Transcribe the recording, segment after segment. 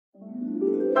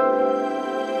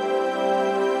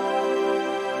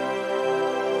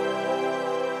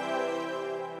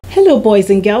Hello boys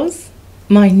and girls,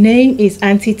 my name is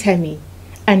Auntie Temi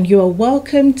and you are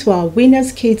welcome to our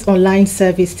Winners Kids online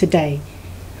service today.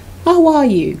 How are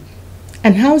you?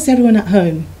 And how's everyone at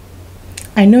home?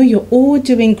 I know you're all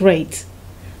doing great.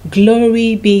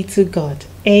 Glory be to God.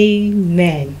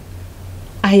 Amen.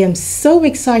 I am so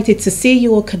excited to see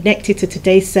you all connected to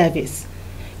today's service.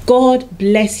 God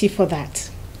bless you for that.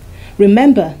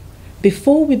 Remember,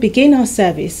 before we begin our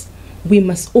service, we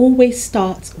must always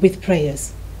start with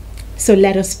prayers. So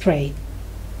let us pray.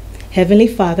 Heavenly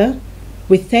Father,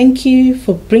 we thank you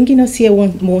for bringing us here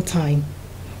one more time.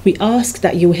 We ask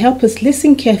that you help us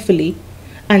listen carefully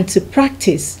and to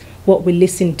practice what we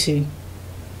listen to.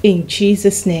 In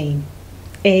Jesus' name,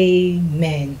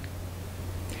 amen.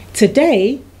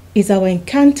 Today is our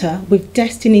Encounter with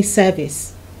Destiny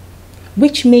service,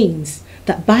 which means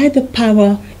that by the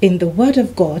power in the Word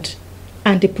of God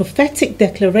and the prophetic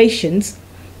declarations,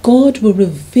 God will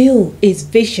reveal His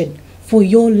vision for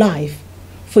your life,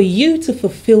 for you to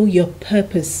fulfill your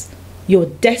purpose, your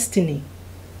destiny,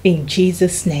 in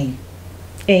Jesus' name.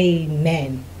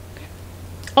 Amen.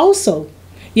 Also,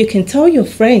 you can tell your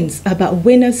friends about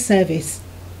Winners Service.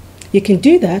 You can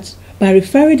do that by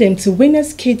referring them to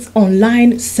Winners Kids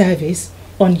online service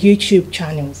on YouTube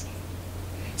channels,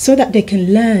 so that they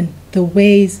can learn the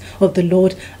ways of the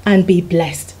Lord and be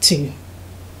blessed too.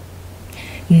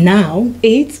 Now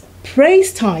it's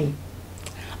praise time.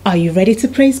 Are you ready to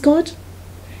praise God?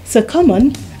 So come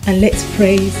on and let's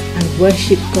praise and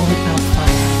worship God our Father.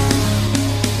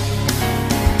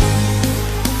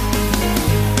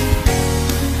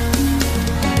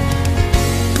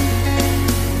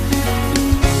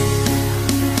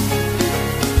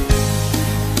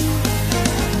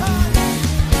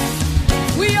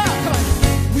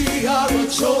 We are a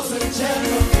chosen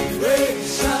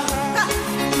generation,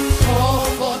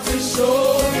 called for to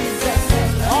show His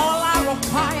excellence. All I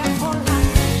require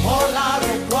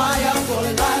for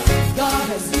life, God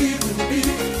has given me,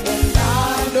 and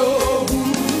I know who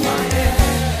I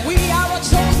am. We are a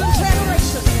chosen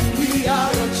generation. We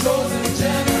are a chosen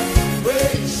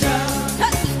generation,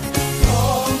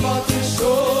 called for to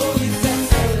show His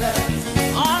excellence.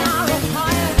 All I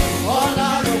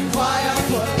require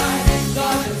for life,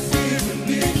 God has given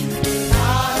me, and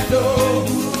I know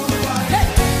who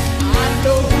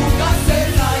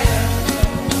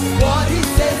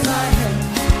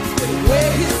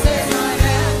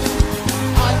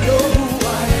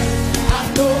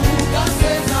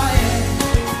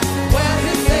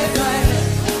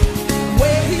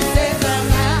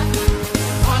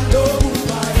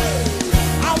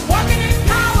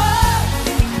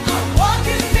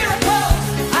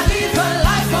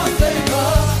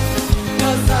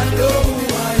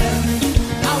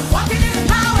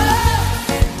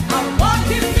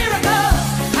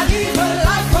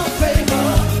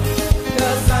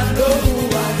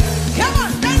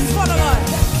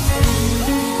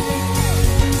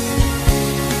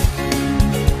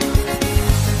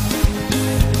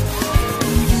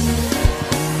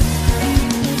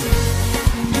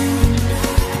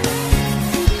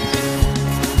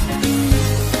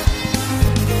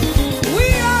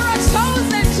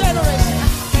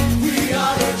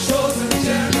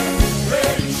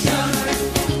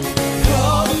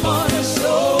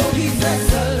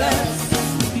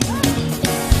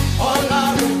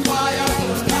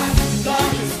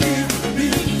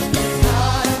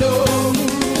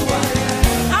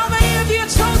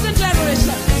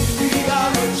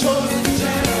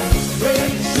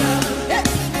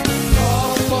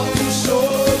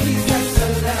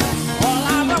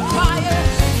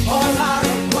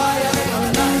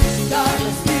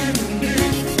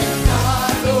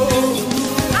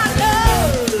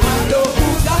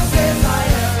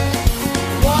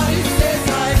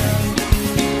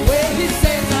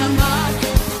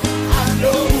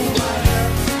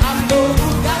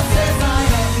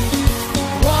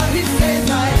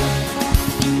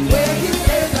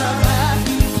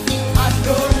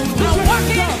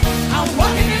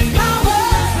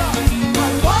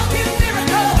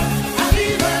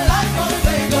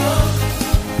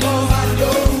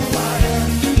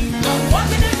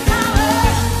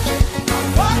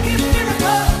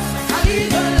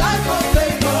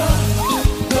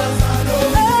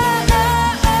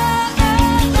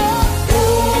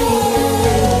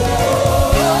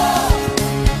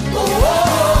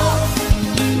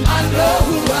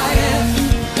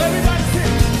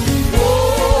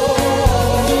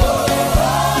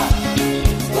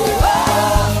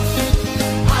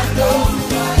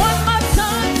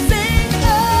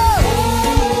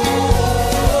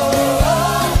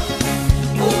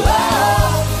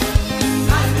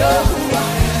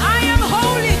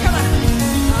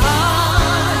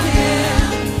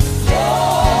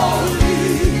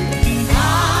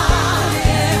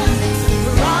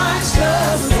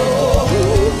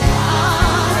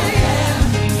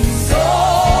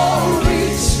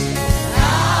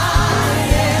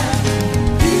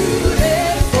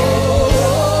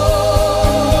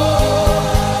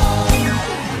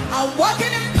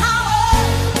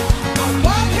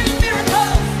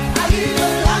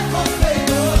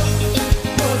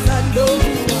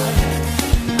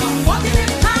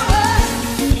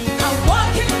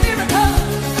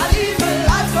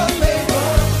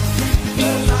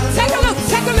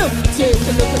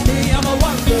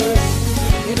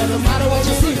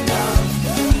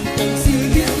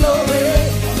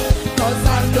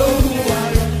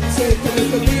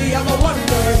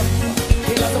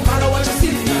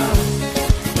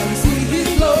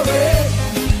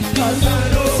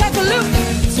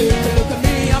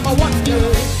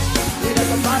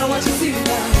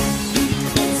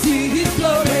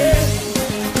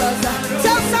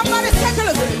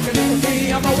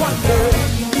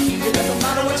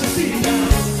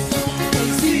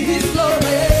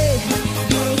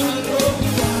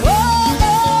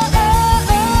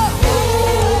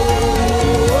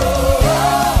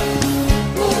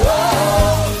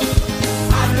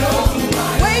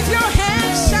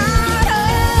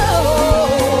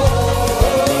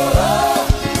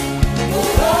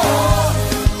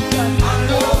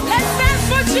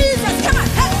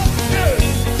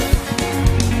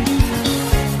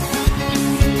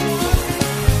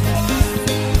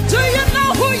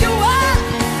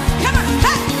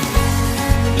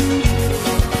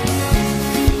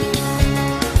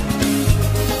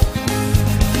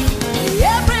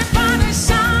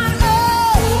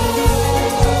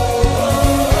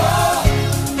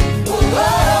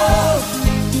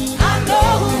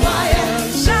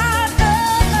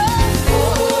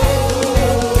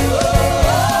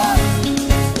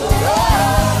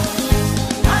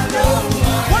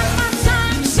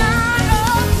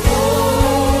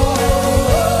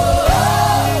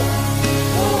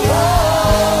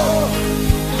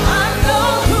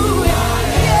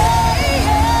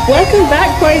Welcome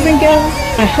back, boys and girls.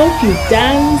 I hope you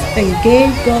danced and gave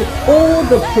God all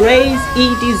the praise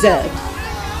He deserved.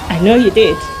 I know you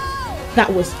did.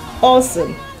 That was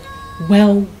awesome.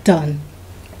 Well done.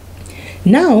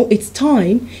 Now it's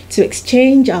time to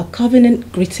exchange our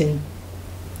covenant greeting.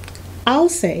 I'll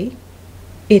say,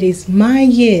 it is my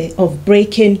year of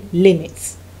breaking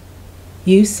limits.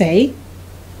 You say,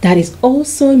 that is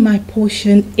also my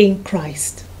portion in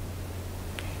Christ.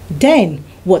 Then,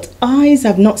 what eyes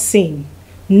have not seen,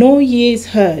 nor ears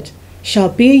heard, shall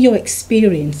be your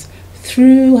experience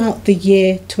throughout the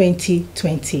year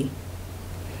 2020.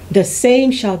 The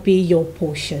same shall be your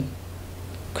portion.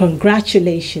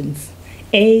 Congratulations.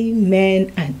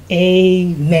 Amen and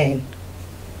amen.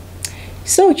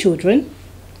 So, children,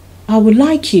 I would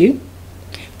like you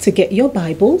to get your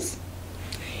Bibles,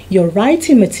 your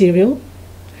writing material,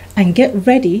 and get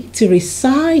ready to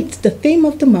recite the theme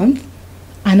of the month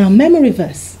and our memory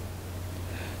verse.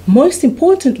 Most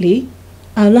importantly,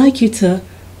 I'd like you to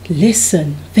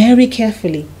listen very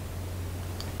carefully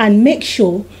and make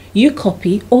sure you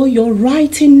copy all your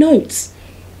writing notes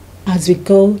as we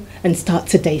go and start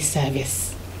today's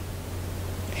service.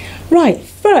 Right,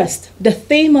 first, the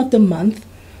theme of the month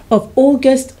of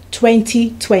August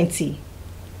 2020.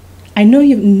 I know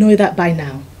you know that by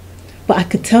now, but I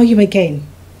could tell you again.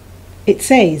 It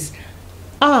says,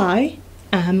 I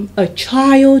am a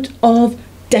child of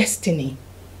destiny.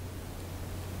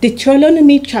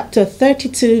 Deuteronomy chapter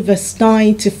 32 verse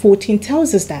 9 to 14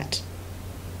 tells us that.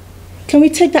 Can we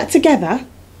take that together?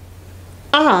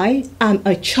 I am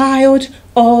a child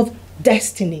of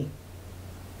destiny.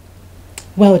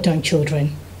 Well done,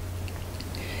 children.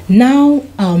 Now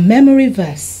our memory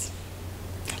verse.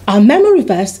 Our memory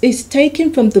verse is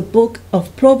taken from the book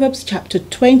of Proverbs chapter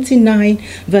 29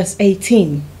 verse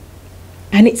 18.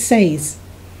 And it says,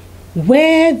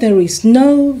 where there is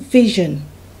no vision,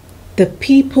 the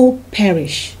people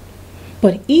perish.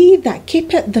 But he that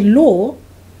keepeth the law,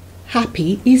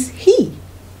 happy is he.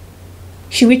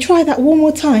 Should we try that one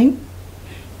more time?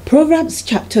 Proverbs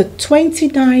chapter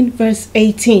 29 verse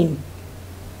 18.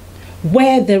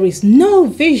 Where there is no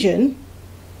vision,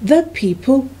 the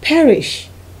people perish.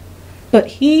 But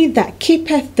he that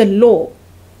keepeth the law,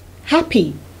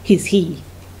 happy is he.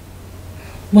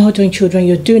 Well done, children,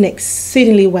 you're doing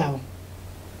exceedingly well.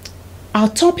 Our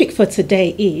topic for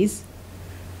today is,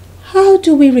 how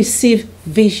do we receive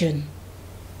vision?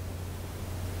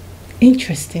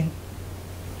 Interesting.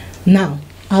 Now,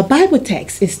 our Bible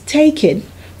text is taken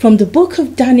from the book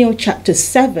of Daniel chapter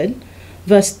 7,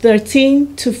 verse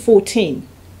 13 to 14,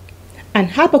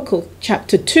 and Habakkuk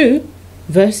chapter 2,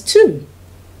 verse 2.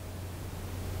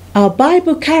 Our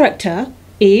Bible character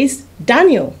is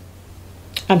Daniel.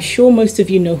 I'm sure most of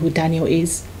you know who Daniel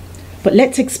is, but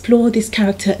let's explore this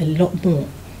character a lot more.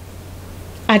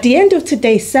 At the end of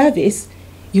today's service,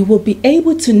 you will be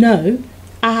able to know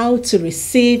how to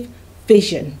receive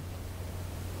vision.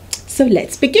 So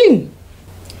let's begin.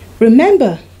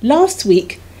 Remember, last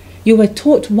week you were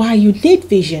taught why you need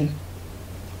vision.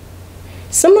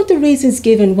 Some of the reasons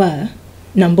given were,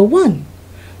 number one,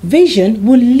 vision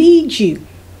will lead you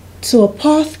to a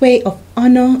pathway of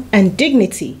honor and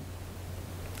dignity.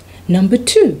 Number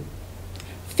two,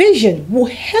 vision will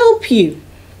help you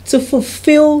to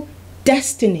fulfill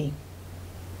destiny.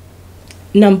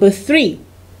 Number three,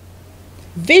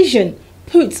 vision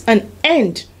puts an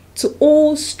end to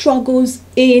all struggles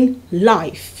in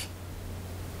life.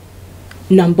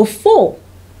 Number four,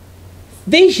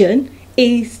 vision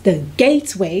is the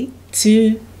gateway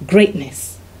to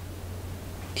greatness.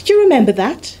 Did you remember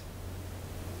that?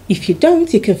 If you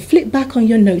don't, you can flip back on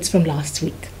your notes from last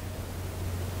week.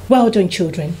 Well done,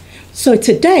 children. So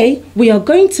today we are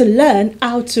going to learn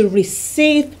how to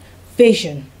receive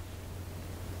vision.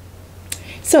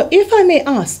 So if I may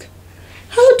ask,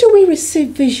 how do we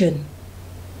receive vision?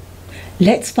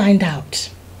 Let's find out.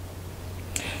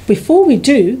 Before we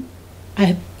do,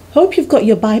 I hope you've got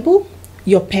your Bible,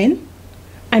 your pen,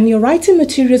 and your writing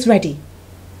materials ready.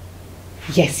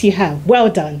 Yes, you have. Well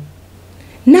done.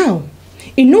 Now,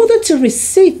 in order to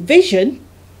receive vision,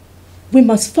 we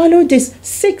must follow these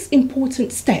 6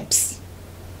 important steps.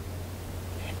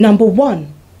 Number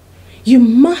 1, you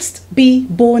must be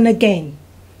born again.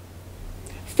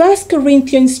 1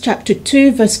 Corinthians chapter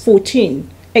 2 verse 14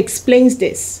 explains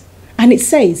this, and it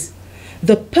says,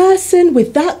 the person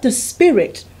without the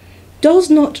Spirit does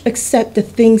not accept the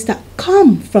things that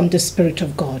come from the Spirit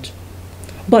of God,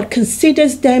 but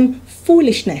considers them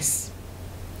foolishness,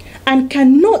 and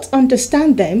cannot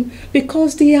understand them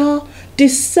because they are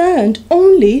discerned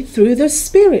only through the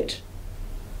Spirit.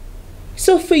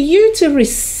 So for you to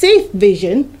receive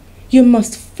vision, you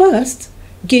must first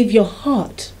give your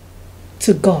heart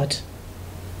to God.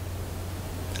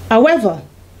 However,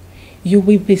 you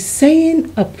will be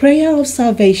saying a prayer of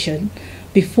salvation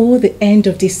before the end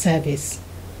of this service.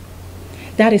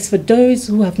 That is for those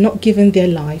who have not given their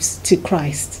lives to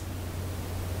Christ.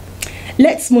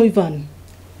 Let's move on.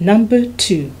 Number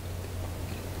 2.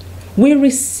 We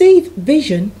receive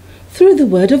vision through the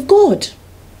Word of God,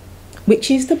 which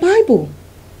is the Bible.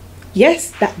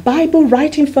 Yes, that Bible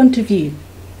right in front of you.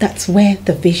 That's where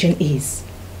the vision is.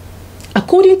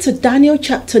 According to Daniel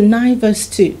chapter 9 verse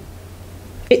 2,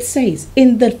 it says,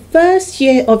 "In the first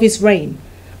year of his reign,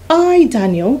 I,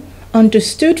 Daniel,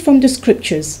 understood from the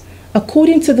scriptures,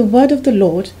 according to the word of the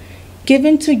Lord,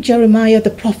 given to Jeremiah the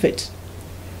prophet,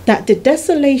 that the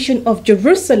desolation of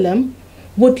Jerusalem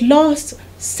would last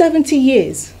 70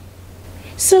 years.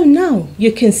 So now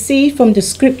you can see from the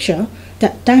scripture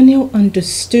that Daniel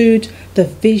understood the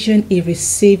vision he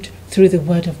received through the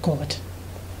word of God.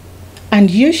 And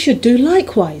you should do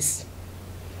likewise.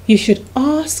 You should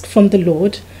ask from the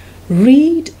Lord,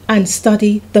 read and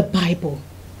study the Bible.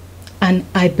 And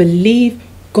I believe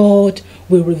God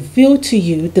will reveal to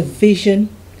you the vision,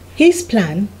 His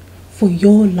plan for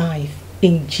your life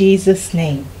in Jesus'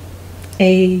 name.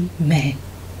 Amen.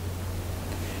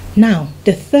 Now,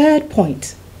 the third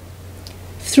point.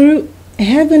 Through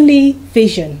heavenly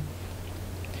vision.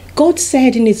 God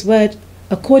said in His word,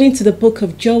 according to the book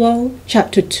of Joel,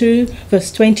 chapter 2,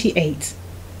 verse 28,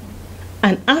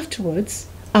 "And afterwards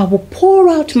I will pour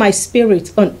out my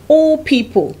spirit on all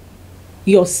people.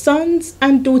 Your sons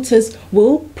and daughters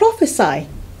will prophesy.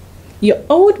 Your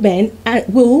old men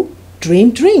will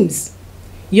dream dreams.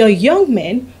 Your young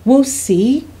men will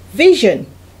see vision."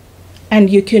 And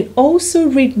you can also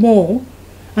read more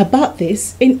about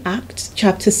this in Acts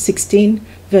chapter 16,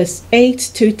 verse 8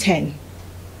 to 10.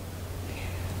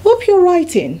 Hope you're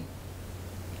writing.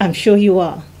 I'm sure you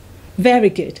are. Very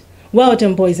good. Well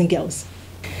done, boys and girls.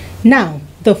 Now,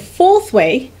 the fourth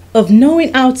way of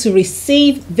knowing how to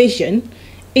receive vision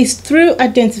is through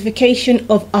identification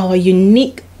of our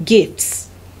unique gifts.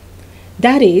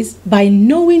 That is, by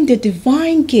knowing the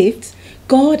divine gifts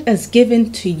God has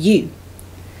given to you,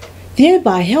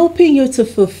 thereby helping you to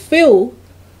fulfill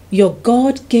your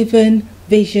God-given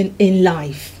vision in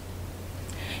life.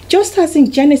 Just as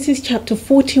in Genesis chapter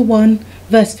 41,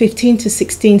 verse 15 to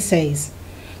 16 says,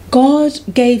 God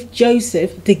gave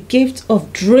Joseph the gift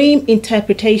of dream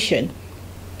interpretation.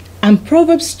 And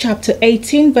Proverbs chapter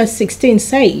 18, verse 16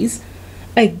 says,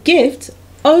 a gift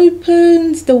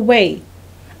opens the way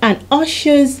and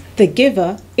ushers the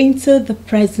giver into the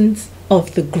presence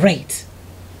of the great.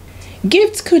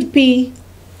 Gifts could be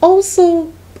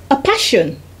also a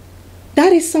passion.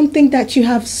 That is something that you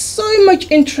have so much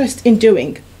interest in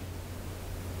doing.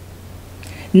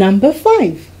 Number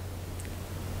 5,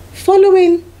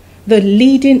 following the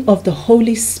leading of the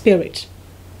Holy Spirit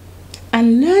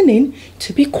and learning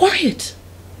to be quiet.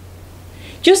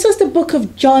 Just as the book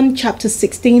of John chapter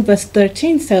 16 verse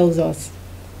 13 tells us,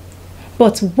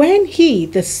 but when He,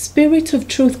 the Spirit of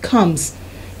truth, comes,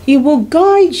 He will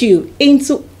guide you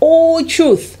into all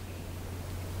truth.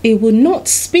 He will not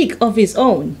speak of His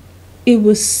own. He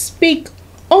will speak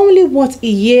only what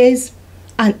He hears,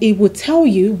 and He will tell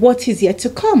you what is yet to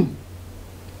come.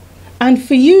 And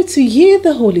for you to hear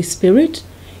the Holy Spirit,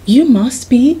 you must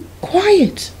be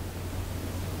quiet.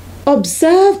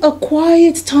 Observe a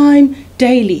quiet time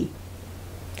daily.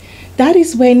 That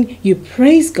is when you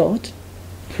praise God,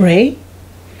 pray,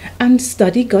 and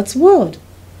study God's word,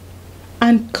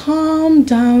 and calm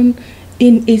down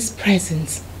in His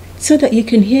presence so that you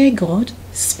can hear God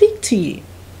speak to you.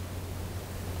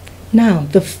 Now,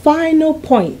 the final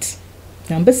point,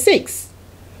 number 6,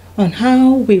 on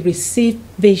how we receive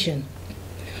vision.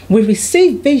 We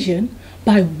receive vision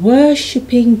by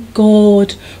worshiping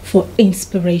God for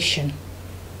inspiration.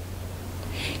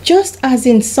 Just as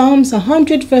in Psalms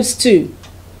 100 verse 2,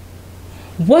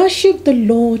 worship the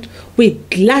Lord with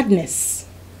gladness.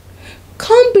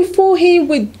 Come before Him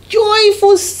with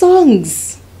joyful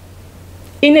songs.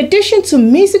 In addition to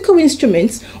musical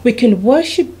instruments, we can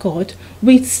worship God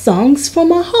with songs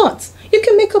from our hearts. You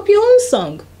can make up your own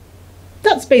song.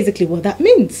 That's basically what that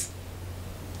means.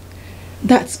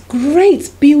 That's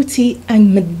great beauty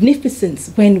and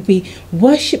magnificence when we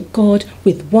worship God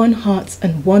with one heart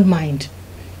and one mind,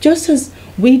 just as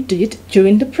we did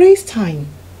during the praise time.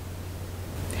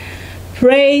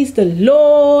 Praise the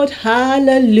Lord,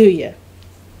 hallelujah.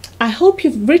 I hope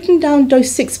you've written down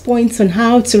those 6 points on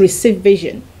how to receive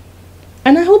vision,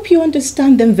 and I hope you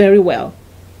understand them very well.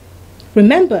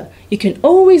 Remember, you can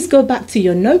always go back to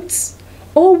your notes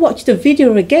or watch the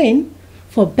video again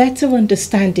for better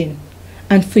understanding.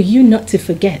 and for you not to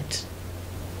forget.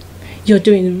 You're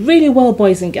doing really well,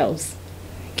 boys and girls.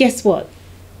 Guess what?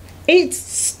 It's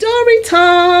story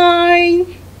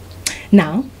time!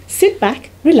 Now, sit back,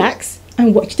 relax,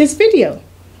 and watch this video.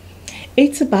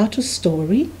 It's about a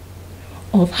story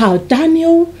of how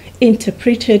Daniel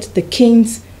interpreted the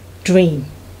king's dream.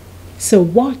 So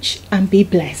watch and be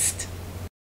blessed.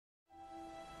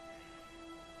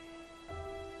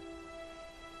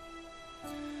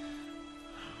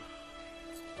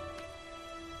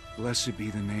 Blessed be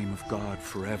the name of God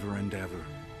forever and ever,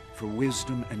 for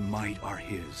wisdom and might are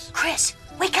his. Chris,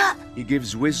 wake up! He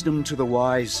gives wisdom to the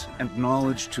wise and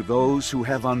knowledge to those who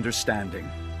have understanding.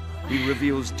 He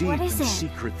reveals deep What and is it?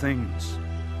 secret things.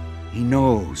 He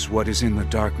knows what is in the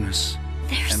darkness,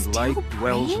 They're and still light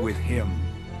dwells praying? with him.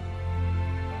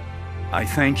 I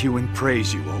thank you and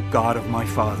praise you, O God of my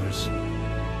fathers.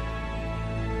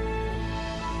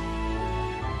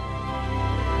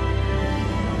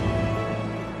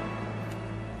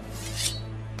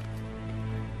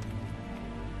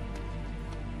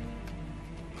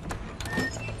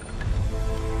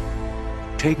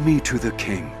 Take me to the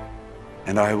king,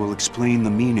 and I will explain the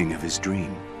meaning of his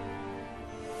dream.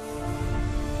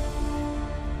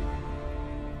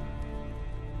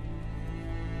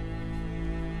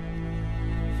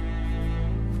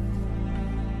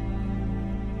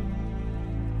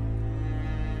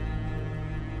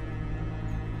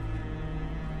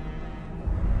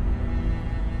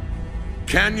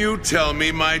 Can you tell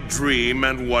me my dream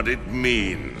and what it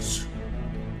means?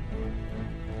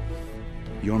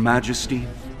 Your Majesty,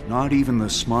 not even the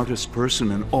smartest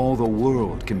person in all the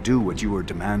world can do what you are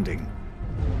demanding.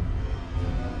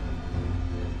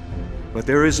 But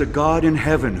there is a God in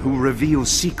heaven who reveals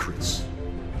secrets.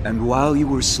 And while you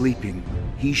were sleeping,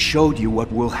 he showed you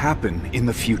what will happen in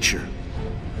the future.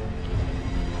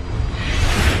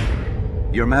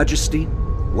 Your Majesty,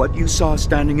 what you saw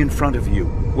standing in front of you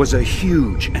was a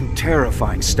huge and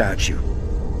terrifying statue.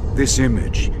 This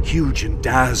image, huge and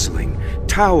dazzling,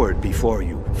 towered before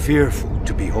you, fearful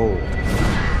to behold.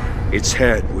 Its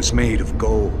head was made of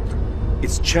gold.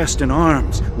 Its chest and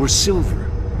arms were silver,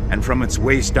 and from its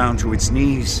waist down to its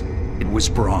knees, it was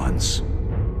bronze.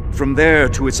 From there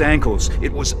to its ankles,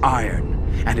 it was iron,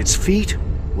 and its feet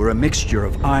were a mixture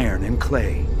of iron and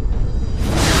clay.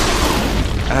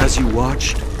 As you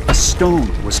watched, a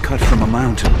stone was cut from a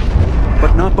mountain,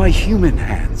 but not by human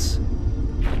hands.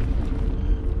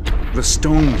 The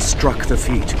stone struck the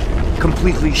feet,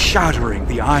 completely shattering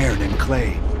the iron and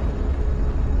clay,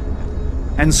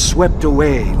 and swept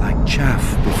away like chaff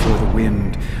before the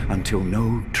wind until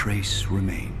no trace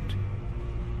remained.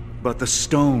 But the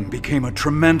stone became a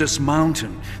tremendous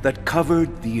mountain that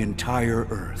covered the entire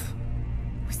earth.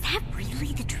 Was that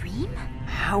really the dream?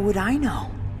 How would I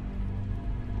know?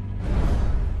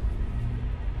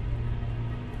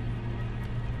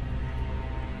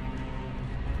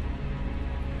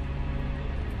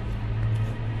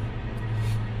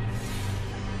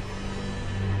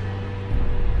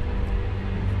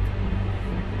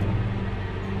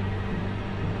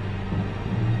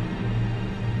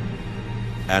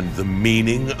 And the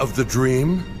meaning of the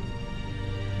dream?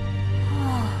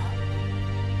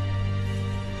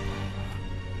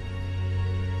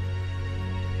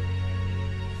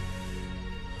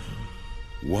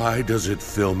 Why does it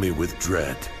fill me with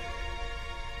dread?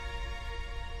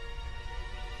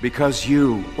 Because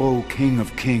you, O King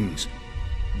of Kings,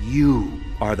 you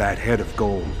are that head of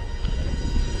gold.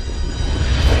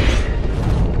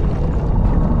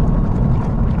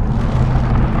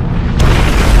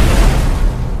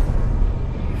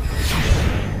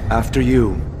 After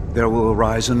you, there will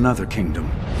arise another kingdom,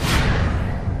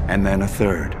 and then a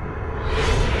third,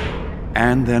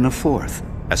 and then a fourth,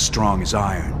 as strong as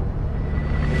iron.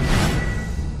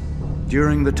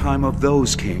 During the time of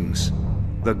those kings,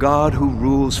 the God who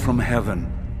rules from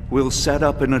heaven will set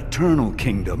up an eternal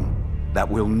kingdom that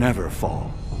will never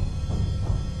fall.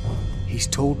 He's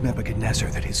told Nebuchadnezzar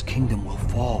that his kingdom will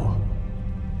fall.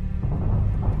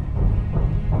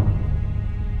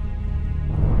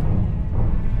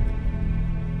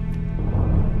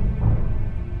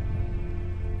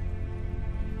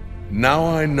 Now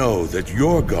I know that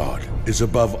your God is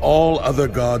above all other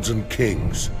gods and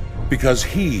kings, because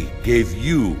he gave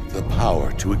you the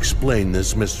power to explain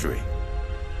this mystery.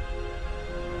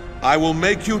 I will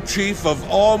make you chief of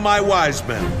all my wise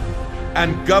men,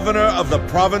 and governor of the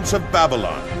province of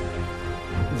Babylon.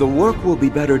 The work will be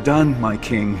better done, my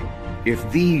king, if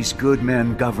these good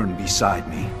men govern beside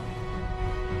me.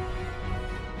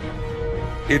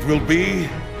 It will be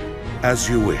as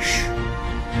you wish.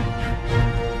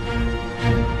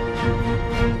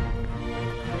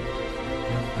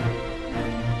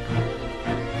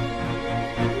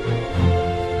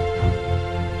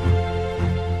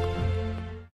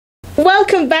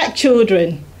 Welcome back,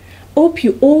 children. Hope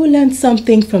you all learned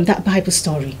something from that Bible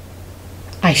story.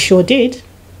 I sure did.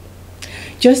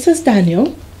 Just as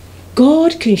Daniel,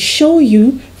 God can show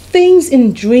you things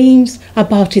in dreams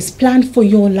about His plan for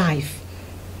your life.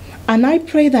 And I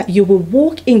pray that you will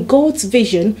walk in God's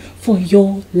vision for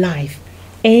your life.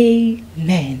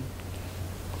 Amen.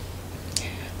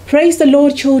 Praise the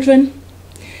Lord, children.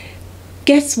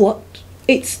 Guess what?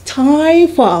 It's time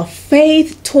for our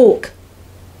faith talk.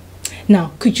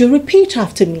 Now, could you repeat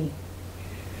after me?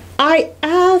 I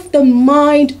have the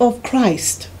mind of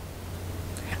Christ,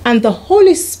 and the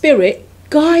Holy Spirit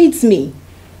guides me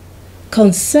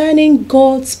concerning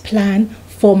God's plan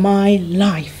for my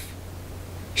life.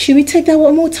 Should we take that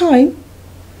one more time?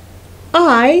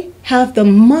 I have the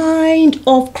mind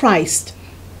of Christ,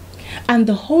 and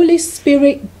the Holy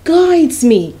Spirit guides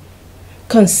me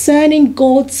concerning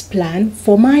God's plan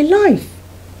for my life.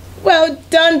 Well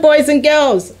done, boys and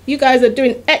girls. You guys are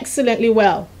doing excellently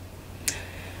well.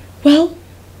 Well,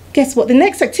 guess what the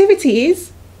next activity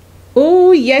is?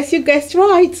 Oh, yes, you guessed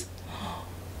right.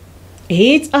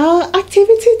 It's our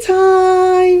activity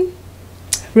time.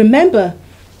 Remember,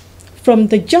 from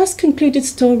the just concluded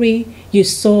story you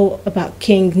saw about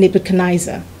King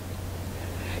Nebuchadnezzar,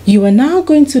 you are now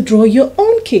going to draw your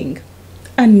own king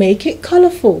and make it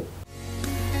colorful.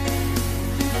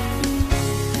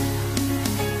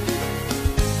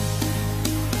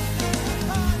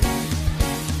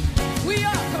 We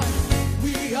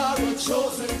are a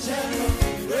chosen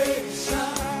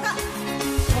generation,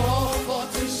 called for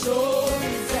to show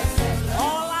His excellence.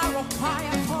 All I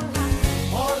require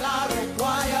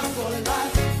for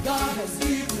life, God has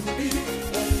given me,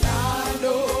 and I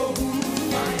know who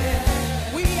I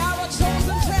am. We are a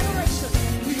chosen generation.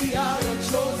 We are a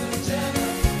chosen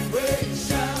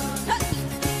generation,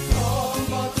 called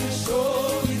for to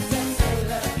show His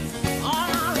excellence. All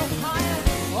I require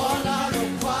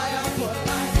for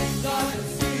life, God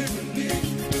has given me.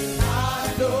 I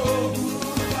know who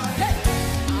I am.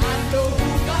 I know who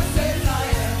God says I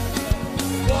am.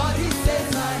 What He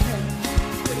says I am.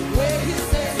 The way He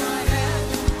says I am.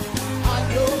 I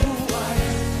know who I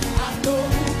am. I know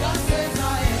who God says I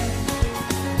am.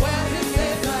 Where He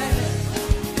says I am.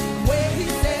 Where He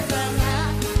says I'm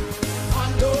at. I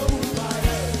know who I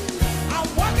am. I'm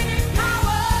walking in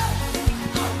power.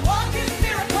 I'm walking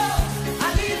miracles. I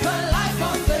live a life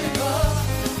of favor.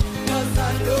 'Cause I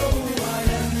know who I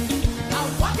am. I'm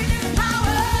walking in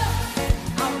power.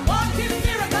 I'm walking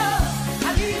miracles. I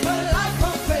live a life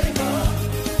of favor.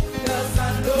 'Cause I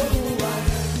know who I am.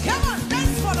 Come on,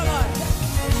 dance for the Lord.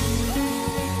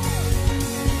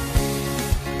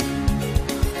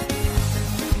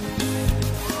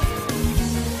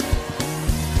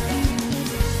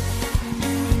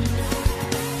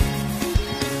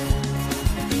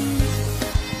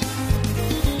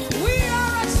 We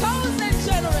are a chosen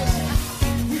generation.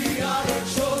 We are a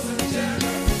chosen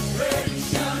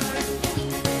generation.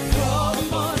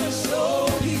 Come on and show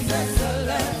His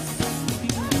excellence.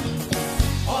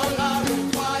 All I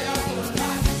require for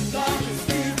life, God has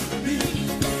given me.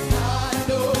 I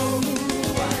know who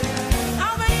I am.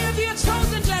 How many of you are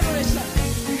chosen generation?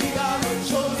 We are a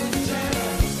chosen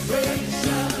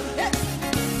generation.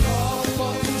 Come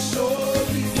on to show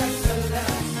His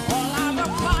excellence. All I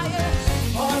require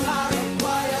for life,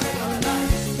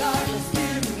 God has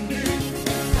given me.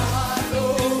 I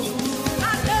know who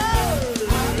God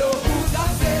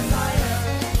says I am.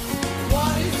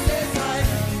 What He says I am.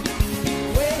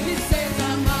 Where He says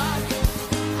I'm at.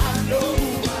 I know who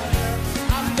I am.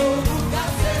 I know who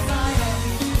God says I am.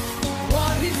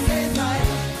 What He says I am.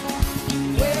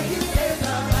 Where He says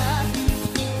I'm at.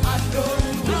 I know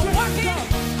who I'm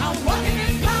walking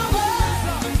in power.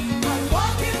 I'm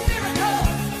walking miracles.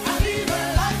 I live a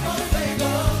life of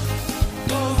favor.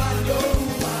 Oh, I know who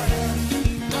I am.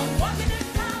 I'm walking in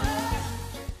power.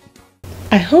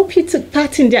 I hope you took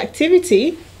part in the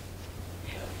activity.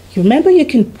 You remember you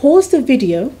can pause the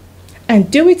video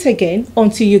and do it again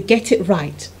until you get it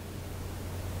right.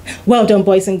 Well done,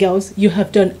 boys and girls. You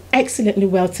have done excellently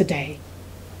well today.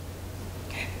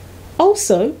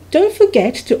 Also, don't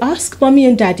forget to ask Mommy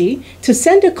and Daddy to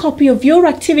send a copy of your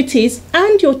activities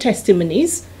and your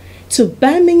testimonies to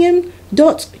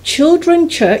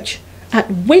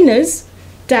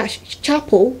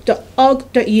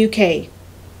birmingham.childrenchurch@winners-chapel.org.uk.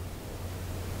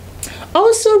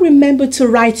 Also remember to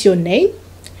write your name,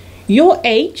 your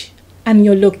age and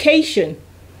your location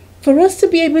for us to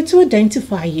be able to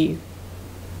identify you.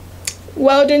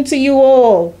 Well done to you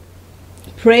all.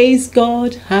 Praise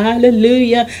God.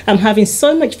 Hallelujah. I'm having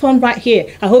so much fun right here.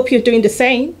 I hope you're doing the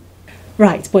same.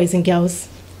 Right, boys and girls,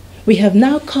 we have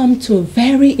now come to a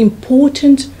very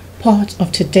important part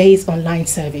of today's online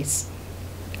service.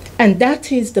 And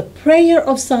that is the prayer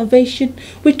of salvation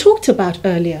we talked about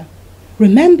earlier.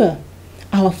 Remember,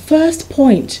 our first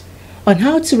point on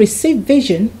how to receive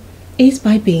vision is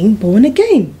by being born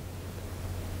again.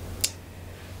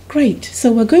 Great.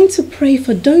 So we're going to pray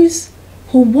for those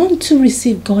who want to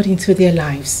receive God into their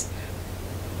lives,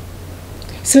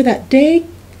 so that they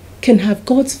can have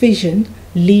God's vision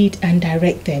lead and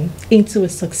direct them into a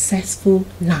successful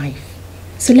life.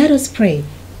 So let us pray.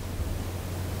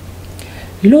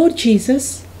 Lord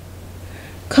Jesus,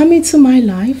 come into my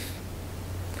life.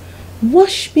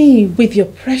 Wash me with your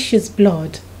precious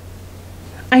blood.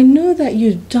 I know that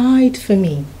you died for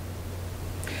me.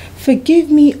 Forgive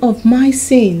me of my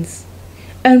sins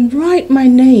and write my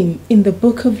name in the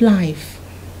book of life.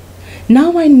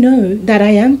 Now I know that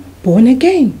I am born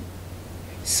again.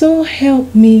 So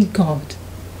help me God.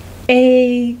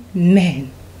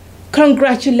 Amen.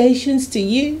 Congratulations to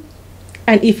you.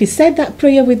 And if you said that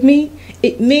prayer with me,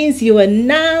 it means you are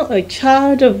now a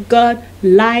child of God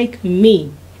like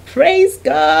me. Praise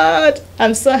God.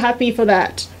 I'm so happy for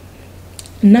that.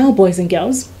 Now, boys and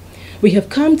girls, we have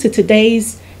come to the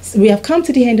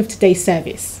end of today's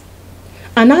service.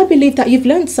 And I believe that you've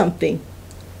learned something.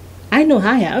 I know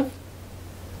I have.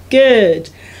 Good.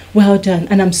 Well done.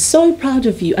 And I'm so proud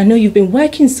of you. I know you've been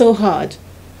working so hard.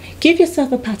 Give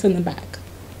yourself a pat on the back.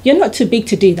 You're not too big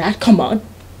to do that. Come on.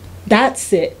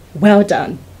 That's it. Well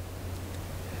done.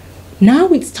 Now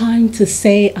it's time to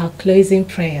say our closing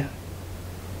prayer.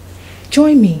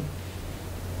 Join me.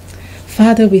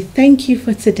 Father, we thank you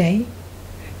for today.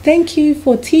 Thank you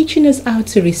for teaching us how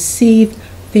to receive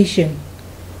vision.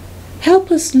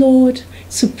 Help us, Lord,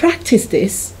 to practice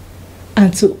this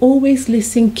and to always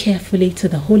listen carefully to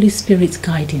the Holy Spirit's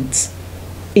guidance.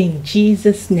 In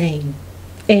Jesus' name,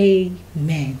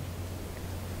 amen.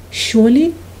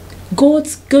 Surely,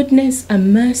 God's goodness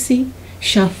and mercy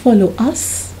shall follow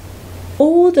us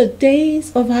all the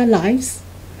days of our lives,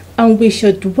 and we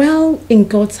shall dwell in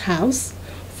God's house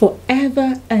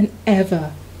forever and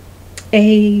ever.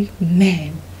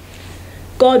 Amen.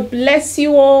 God bless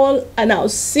you all, and I'll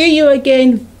see you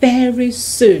again very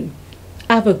soon.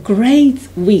 Have a great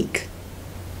week.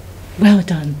 Well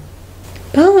done.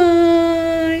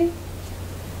 Bye.